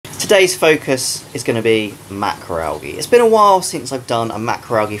today's focus is going to be macroalgae. It's been a while since I've done a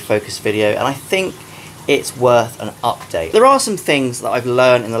macroalgae focus video, and I think it's worth an update. There are some things that I've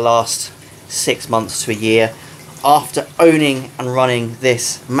learned in the last 6 months to a year after owning and running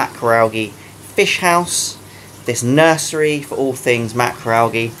this macroalgae fish house, this nursery for all things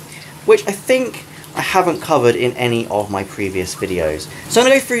macroalgae, which I think I haven't covered in any of my previous videos. So I'm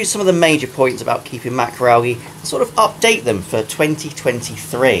going to go through some of the major points about keeping macroalgae and sort of update them for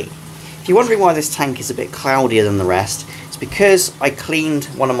 2023. If you're wondering why this tank is a bit cloudier than the rest, it's because I cleaned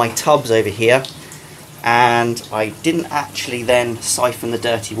one of my tubs over here and I didn't actually then siphon the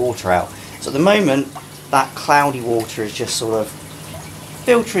dirty water out. So at the moment that cloudy water is just sort of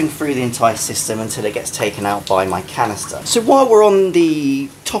filtering through the entire system until it gets taken out by my canister. So while we're on the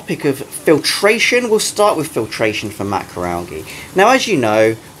topic of filtration, we'll start with filtration for macroalgae. Now, as you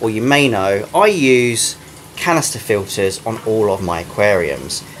know, or you may know, I use canister filters on all of my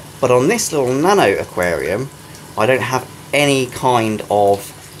aquariums. But on this little nano aquarium, I don't have any kind of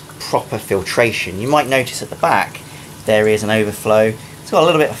proper filtration. You might notice at the back there is an overflow. It's got a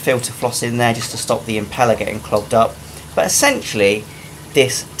little bit of filter floss in there just to stop the impeller getting clogged up. But essentially,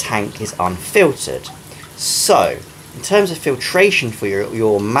 this tank is unfiltered. So, in terms of filtration for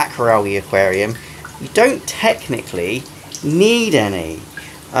your macroalgae aquarium, you don't technically need any.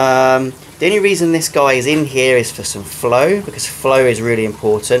 The only reason this guy is in here is for some flow, because flow is really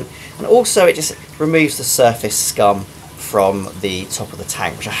important, and also it just removes the surface scum from the top of the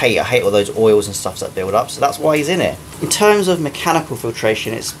tank, which I hate. I hate all those oils and stuff that build up, so that's why he's in it. In terms of mechanical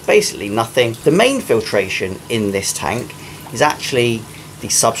filtration, it's basically nothing. The main filtration in this tank is actually the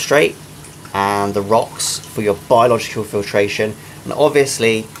substrate and the rocks for your biological filtration, and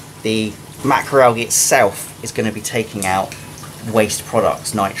obviously the macroalgae itself is going to be taking out waste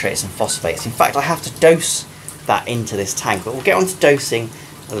products, nitrates and phosphates. In fact, I have to dose that into this tank, but we'll get on to dosing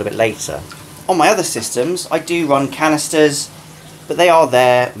a little bit later. On my other systems, I do run canisters, but they are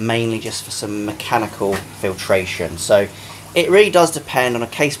there mainly just for some mechanical filtration. So it really does depend on a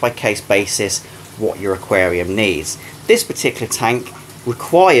case-by-case basis what your aquarium needs. This particular tank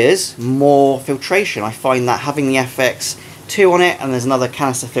requires more filtration. I find that having the FX2 on it, and there's another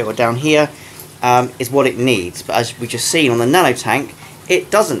canister filter down here, is what it needs. But as we just seen on the nano tank,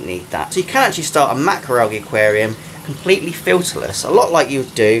 it doesn't need that. So you can actually start a macroalgae aquarium completely filterless, a lot like you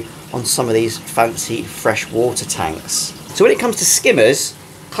would do on some of these fancy freshwater tanks. So when it comes to skimmers,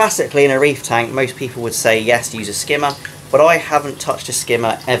 classically in a reef tank, most people would say yes, use a skimmer, but I haven't touched a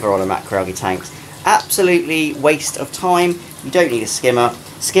skimmer ever on a macroalgae tank. Absolutely waste of time. You don't need a skimmer.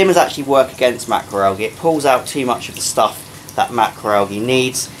 Skimmers actually work against macroalgae. It pulls out too much of the stuff that macroalgae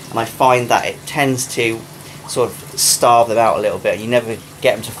needs, and I find that it tends to sort of starve them out a little bit. You never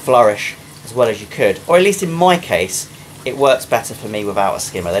get them to flourish as well as you could, or at least in my case it works better for me without a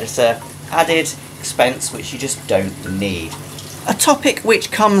skimmer. They're just an added expense which you just don't need. A topic which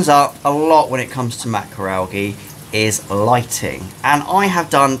comes up a lot when it comes to macroalgae is lighting, and I have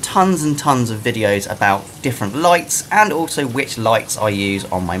done tons and tons of videos about different lights and also which lights I use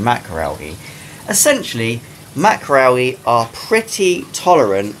on my macroalgae. Essentially, macroalgae are pretty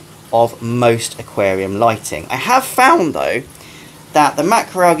tolerant of most aquarium lighting. I have found though that the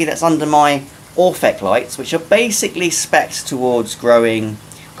macroalgae that's under my Orphec lights, which are basically specced towards growing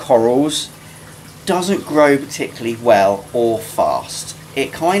corals, doesn't grow particularly well or fast.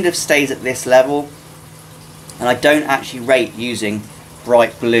 It kind of stays at this level, and I don't actually rate using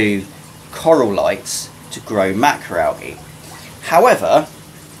bright blue coral lights to grow macroalgae. However,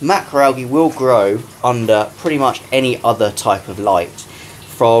 macroalgae will grow under pretty much any other type of light,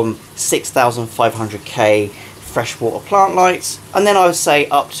 from 6500K freshwater plant lights, and then I would say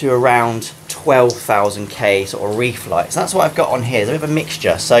up to around 12,000K sort of reef lights. That's what I've got on here. There's a bit of a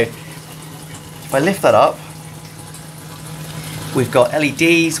mixture. So if I lift that up, we've got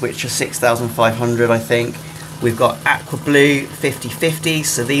LEDs which are 6,500, I think. We've got aqua blue 50/50,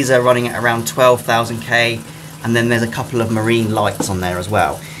 so these are running at around 12,000K, and then there's a couple of marine lights on there as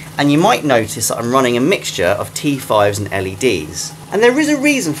well. And you might notice that I'm running a mixture of T5s and LEDs, and there is a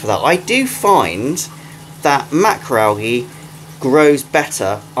reason for that. I do find that macroalgae grows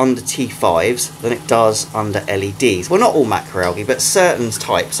better under T5s than it does under LEDs. Well, not all macroalgae, but certain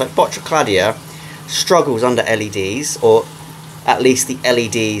types, like Botrocladia, struggles under LEDs, or at least the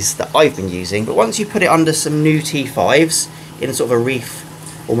LEDs that I've been using. But once you put it under some new T5s in a sort of a reef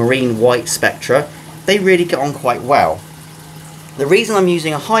or marine white spectra, they really get on quite well. The reason I'm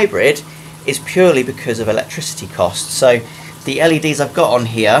using a hybrid is purely because of electricity costs. So the LEDs I've got on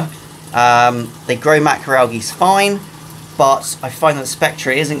here, they grow macroalgae fine, but I find that the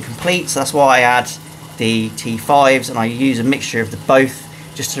spectra isn't complete, so that's why I add the T5s, and I use a mixture of the both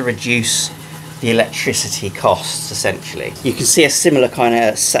just to reduce the electricity costs, essentially. You can see a similar kind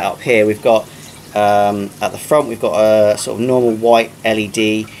of setup here. We've got at the front, we've got a sort of normal white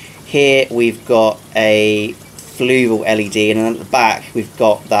LED. Here we've got a fluval LED, and then at the back we've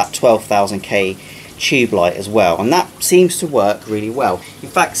got that 12,000K tube light as well, and that seems to work really well. In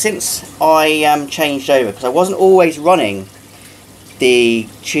fact, since I changed over, because I wasn't always running the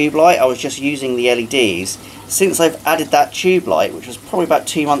tube light, I was just using the LEDs. Since I've added that tube light, which was probably about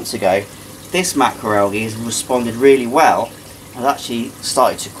 2 months ago, this macroalgae has responded really well and actually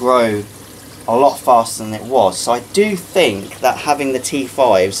started to grow a lot faster than it was. So I do think that having the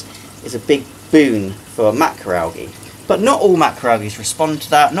T5s is a big boon for macroalgae. But not all macroalgae respond to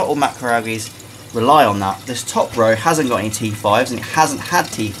that, not all macroalgae rely on that. This top row hasn't got any T5s, and it hasn't had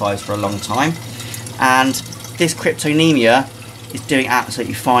T5s for a long time, and this Cryptonemia is doing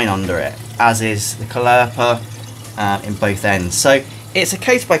absolutely fine under it, as is the Caulerpa in both ends. So it's a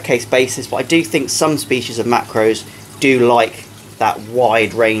case-by-case basis, but I do think some species of macros do like that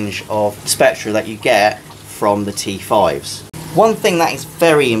wide range of spectra that you get from the T5s. One thing that is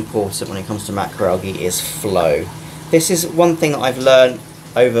very important when it comes to macroalgae is flow. This is one thing that I've learned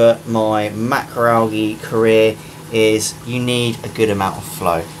over my macroalgae career, is you need a good amount of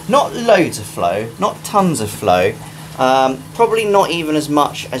flow. Not loads of flow, not tons of flow, probably not even as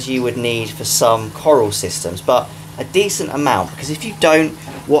much as you would need for some coral systems, but a decent amount, because if you don't,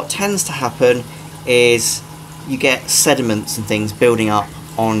 what tends to happen is you get sediments and things building up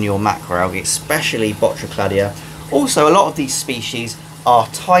on your macroalgae, especially Botrocladia. Also, a lot of these species are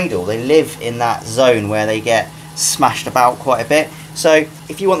tidal. They live in that zone where they get smashed about quite a bit. So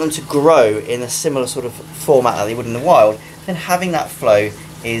if you want them to grow in a similar sort of format that they would in the wild, then having that flow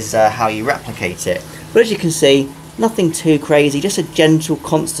is how you replicate it. But as you can see, nothing too crazy, just a gentle,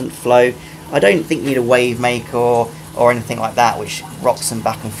 constant flow. I don't think you need a wave maker or anything like that which rocks them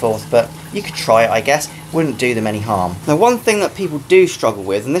back and forth, but you could try it, I guess. Wouldn't do them any harm. Now, one thing that people do struggle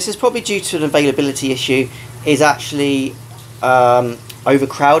with, and this is probably due to an availability issue, is actually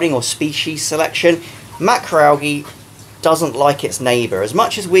overcrowding or species selection. Macroalgae doesn't like its neighbour. As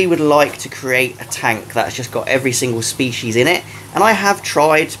much as we would like to create a tank that's just got every single species in it, and I have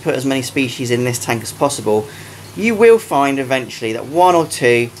tried to put as many species in this tank as possible, you will find eventually that one or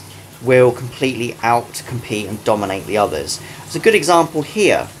two will completely out-compete and dominate the others. There's a good example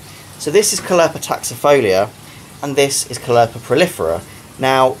here. So this is Caulerpa taxifolia, and this is Caulerpa prolifera.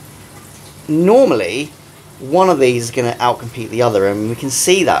 Now, normally, one of these is going to outcompete the other, and we can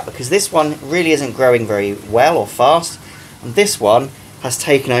see that because this one really isn't growing very well or fast, and this one has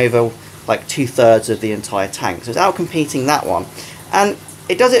taken over like 2/3 of the entire tank. So it's outcompeting that one, and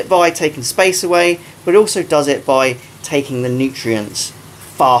it does it by taking space away, but it also does it by taking the nutrients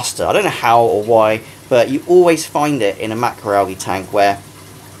faster. I don't know how or why, but you always find it in a macroalgae tank where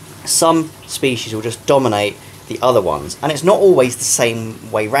some species will just dominate the other ones, and it's not always the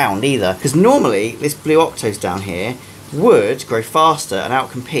same way round either, because normally this blue octose down here would grow faster and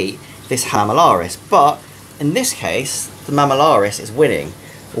outcompete this Mammillaris, but in this case the Mammillaris is winning,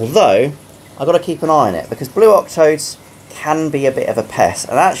 although I've got to keep an eye on it because blue octodes can be a bit of a pest,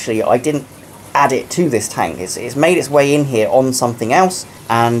 and actually I didn't add it to this tank. It's made its way in here on something else,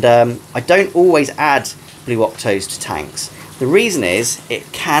 and I don't always add blue octodes to tanks. The reason is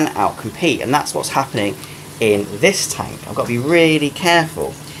it can outcompete, and that's what's happening in this tank. I've got to be really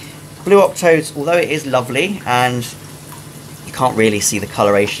careful. Blue octodes, although it is lovely, and you can't really see the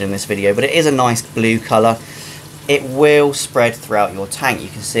coloration in this video, but it is a nice blue colour, it will spread throughout your tank. You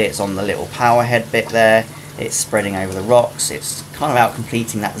can see it's on the little power head bit there, it's spreading over the rocks, it's kind of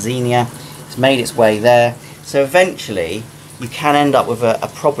out-completing that xenia, it's made its way there. So eventually you can end up with a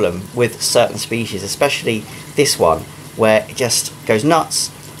problem with certain species, especially this one, where it just goes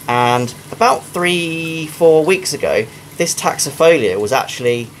nuts. And about 3-4 weeks ago, this taxifolia was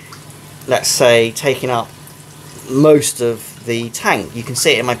actually, let's say, taking up most of the tank. You can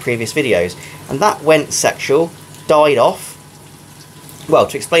see it in my previous videos, and that went sexual, died off. Well,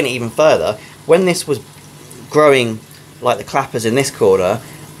 to explain it even further, when this was growing like the clappers in this corner,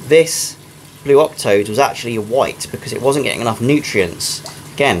 this blue octode was actually white because it wasn't getting enough nutrients.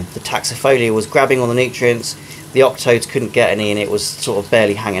 Again, the taxifolia was grabbing all the nutrients, the octodes couldn't get any, and it was sort of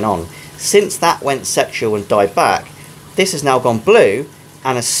barely hanging on. Since that went sexual and died back, this has now gone blue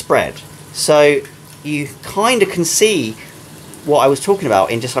and has spread. So you kind of can see what I was talking about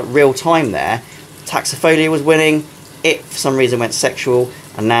in just like real time there. Taxifolia was winning, it for some reason went sexual,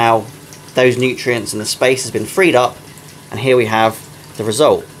 and now those nutrients and the space has been freed up, and here we have the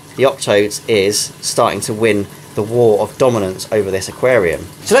result. The octodes is starting to win the war of dominance over this aquarium.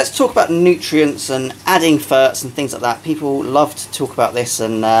 So let's talk about nutrients and adding ferts and things like that. People love to talk about this,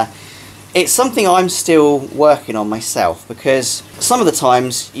 and it's something I'm still working on myself, because some of the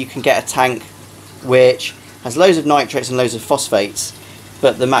times you can get a tank which has loads of nitrates and loads of phosphates,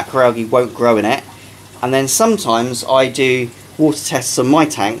 but the macroalgae won't grow in it. And then sometimes I do water tests on my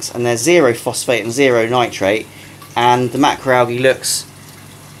tanks and there's 0 phosphate and 0 nitrate, and the macroalgae looks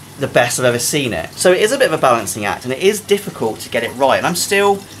the best I've ever seen it. So it is a bit of a balancing act, and it is difficult to get it right, and I'm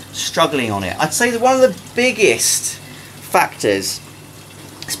still struggling on it. I'd say that one of the biggest factors,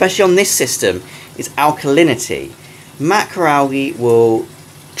 especially on this system, is alkalinity. Macroalgae will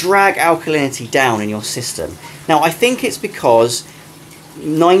drag alkalinity down in your system. Now I think it's because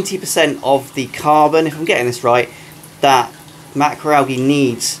 90% of the carbon, if I'm getting this right, that macroalgae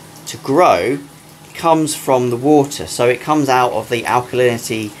needs to grow comes from the water, so it comes out of the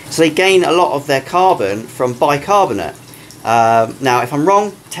alkalinity. So they gain a lot of their carbon from bicarbonate. Now if I'm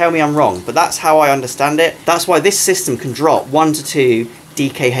wrong, tell me I'm wrong, but that's how I understand it. That's why this system can drop 1 to 2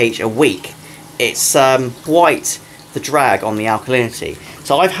 DKH a week. It's quite the drag on the alkalinity.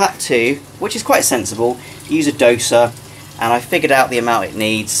 So I've had to, which is quite sensible, use a doser, and I figured out the amount it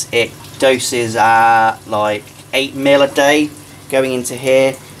needs. It doses at like 8 ml a day going into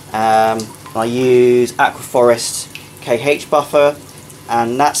here. I use AquaForest KH buffer,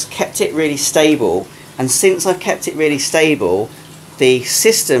 and that's kept it really stable. And since I've kept it really stable, the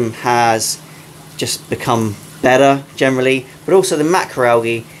system has just become better generally, but also the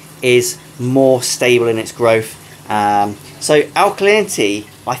macroalgae is more stable in its growth. So alkalinity,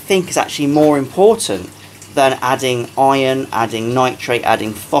 I think, is actually more important than adding iron, adding nitrate,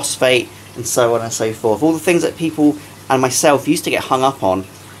 adding phosphate, and so on and so forth. All the things that people and myself used to get hung up on.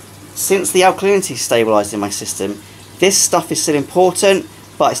 Since the alkalinity stabilised in my system, this stuff is still important,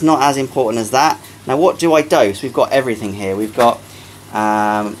 but it's not as important as that. Now what do I dose? We've got everything here. We've got,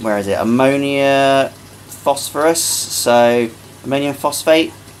 where is it? Ammonia, phosphorus, so ammonium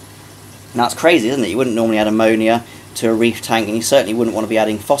phosphate. Now it's crazy, isn't it? You wouldn't normally add ammonia to a reef tank, and you certainly wouldn't want to be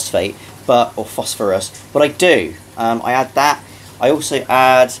adding phosphate, or phosphorus, but I do. I add that. I also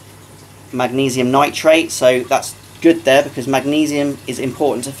add magnesium nitrate, so that's good there because magnesium is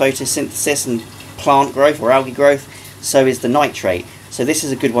important to photosynthesis and plant growth or algae growth. So is the nitrate. So this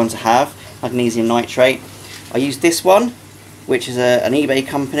is a good one to have, magnesium nitrate. I use this one, which is an eBay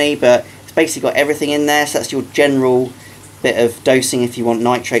company, but it's basically got everything in there. So that's your general bit of dosing if you want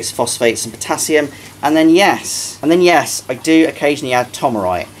nitrates, phosphates, and potassium. And then yes, I do occasionally add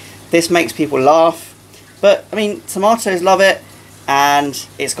tomerite. This makes people laugh, but I mean, tomatoes love it, and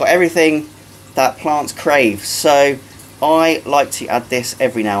it's got everything that plants crave. So I like to add this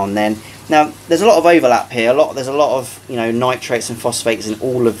every now and then. Now there's a lot of overlap here. There's a lot of nitrates and phosphates in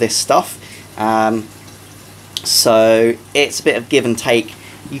all of this stuff. So it's a bit of give and take.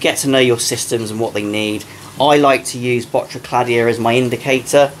 You get to know your systems and what they need. I like to use Botrocladia as my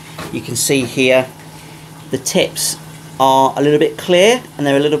indicator. You can see here the tips are a little bit clear and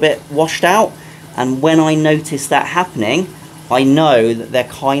they're a little bit washed out, and when I notice that happening, I know that they're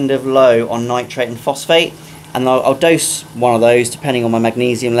kind of low on nitrate and phosphate, and I'll dose one of those depending on my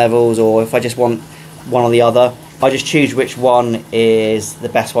magnesium levels, or if I just want one or the other. I just choose which one is the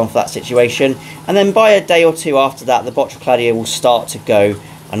best one for that situation, and then by a day or two after that, the Botrocladia will start to go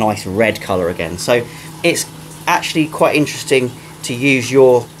a nice red colour again. So it's actually quite interesting to use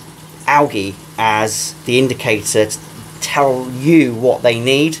your algae as the indicator to tell you what they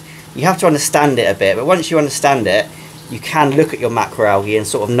need. You have to understand it a bit, but once you understand it, you can look at your macroalgae and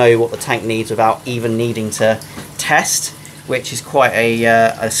sort of know what the tank needs without even needing to test, which is quite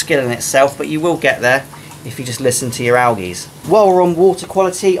a skill in itself, but you will get there if you just listen to your algae. While we're on water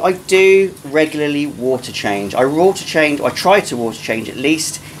quality, I do regularly water change. I try to water change at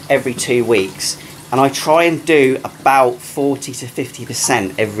least every 2 weeks, and I try and do about 40 to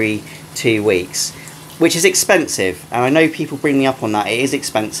 50% every 2 weeks, which is expensive, and I know people bring me up on that. It is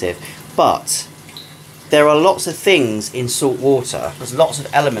expensive, but there are lots of things in salt water. There's lots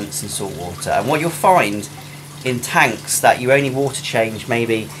of elements in salt water, and what you'll find in tanks that you only water change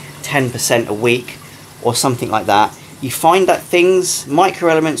maybe 10% a week or something like that, you find that things,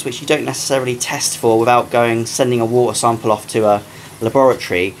 microelements which you don't necessarily test for without sending a water sample off to a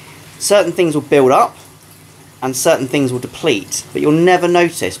laboratory, certain things will build up and certain things will deplete, but you'll never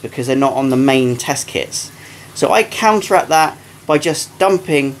notice because they're not on the main test kits. So I counteract that by just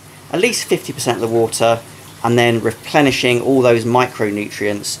dumping at least 50% of the water and then replenishing all those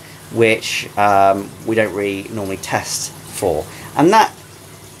micronutrients which we don't really normally test for. And that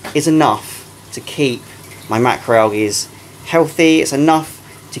is enough to keep my macroalgae healthy. It's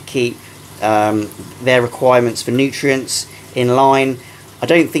enough to keep their requirements for nutrients in line. I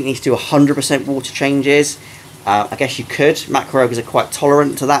don't think you need to do 100% water changes. I guess you could. Macroalgae are quite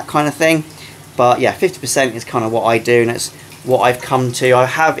tolerant to that kind of thing. But yeah, 50% is kind of what I do, and it's what I've come to. I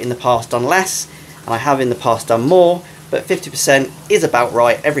have in the past done less, and I have in the past done more, but 50% is about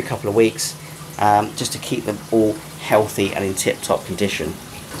right every couple of weeks, just to keep them all healthy and in tip-top condition.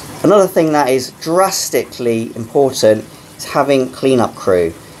 Another thing that is drastically important is having clean-up crew.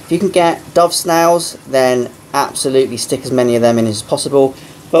 If you can get dove snails, then absolutely stick as many of them in as possible,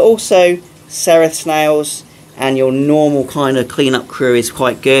 but also seraph snails and your normal kind of clean-up crew is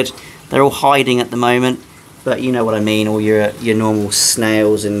quite good. They're all hiding at the moment, but you know what I mean, all your normal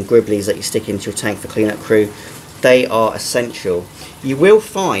snails and gribblies that you stick into your tank for clean-up crew, they are essential. You will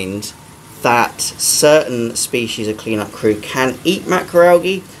find that certain species of clean-up crew can eat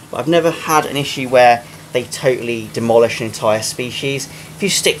macroalgae, but I've never had an issue where they totally demolish an entire species. If you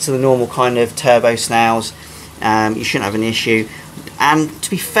stick to the normal kind of turbo snails, you shouldn't have an issue. And to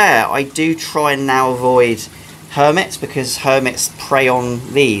be fair, I do try and now avoid hermits, because hermits prey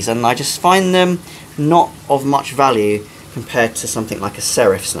on these, and I just find them not of much value compared to something like a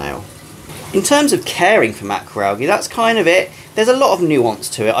seraph snail. In terms of caring for macroalgae, that's kind of it. There's a lot of nuance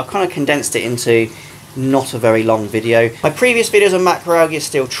to it. I've kind of condensed it into not a very long video. My previous videos on macroalgae are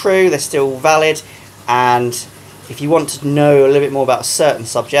still true, they're still valid, and if you want to know a little bit more about a certain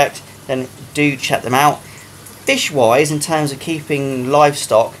subject, then do check them out. Fish-wise, in terms of keeping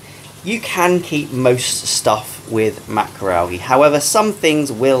livestock, you can keep most stuff with macroalgae. However, some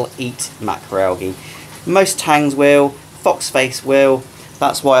things will eat macroalgae. Most tangs will, foxface will.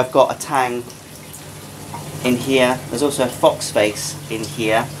 That's why I've got a tang in here. There's also a foxface in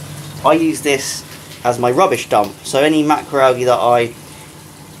here. I use this as my rubbish dump. So any macroalgae that I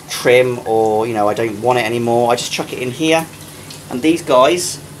trim, or I don't want it anymore, I just chuck it in here, and these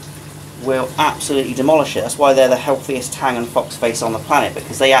guys will absolutely demolish it. That's why they're the healthiest tang and foxface on the planet,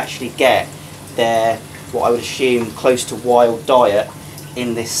 because they actually get their, what I would assume, close to wild diet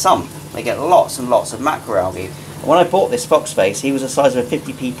in this sump. They get lots and lots of macroalgae. When I bought this foxface, he was the size of a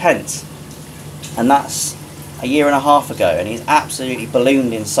 50p pence, and that's a year and a half ago, and he's absolutely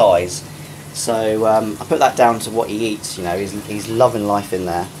ballooned in size. So I put that down to what he eats. He's loving life in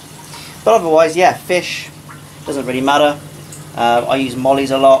there. But otherwise, yeah, fish doesn't really matter. I use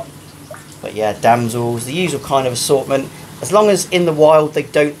mollies a lot. But yeah, damsels, the usual kind of assortment. As long as in the wild they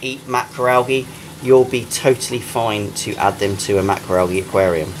don't eat macroalgae, you'll be totally fine to add them to a macroalgae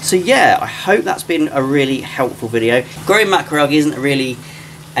aquarium. So yeah, I hope that's been a really helpful video. Growing macroalgae isn't really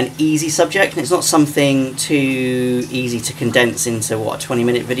an easy subject, and it's not something too easy to condense into, what, a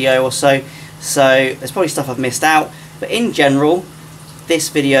 20-minute video or so. So there's probably stuff I've missed out, but in general, this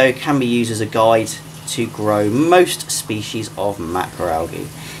video can be used as a guide to grow most species of macroalgae.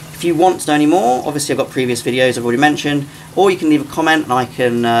 If you want to know any more, obviously I've got previous videos I've already mentioned, or you can leave a comment and I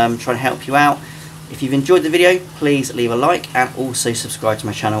can try and help you out. If you've enjoyed the video, please leave a like and also subscribe to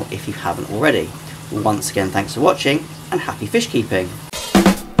my channel if you haven't already. Once again, thanks for watching and happy fish keeping.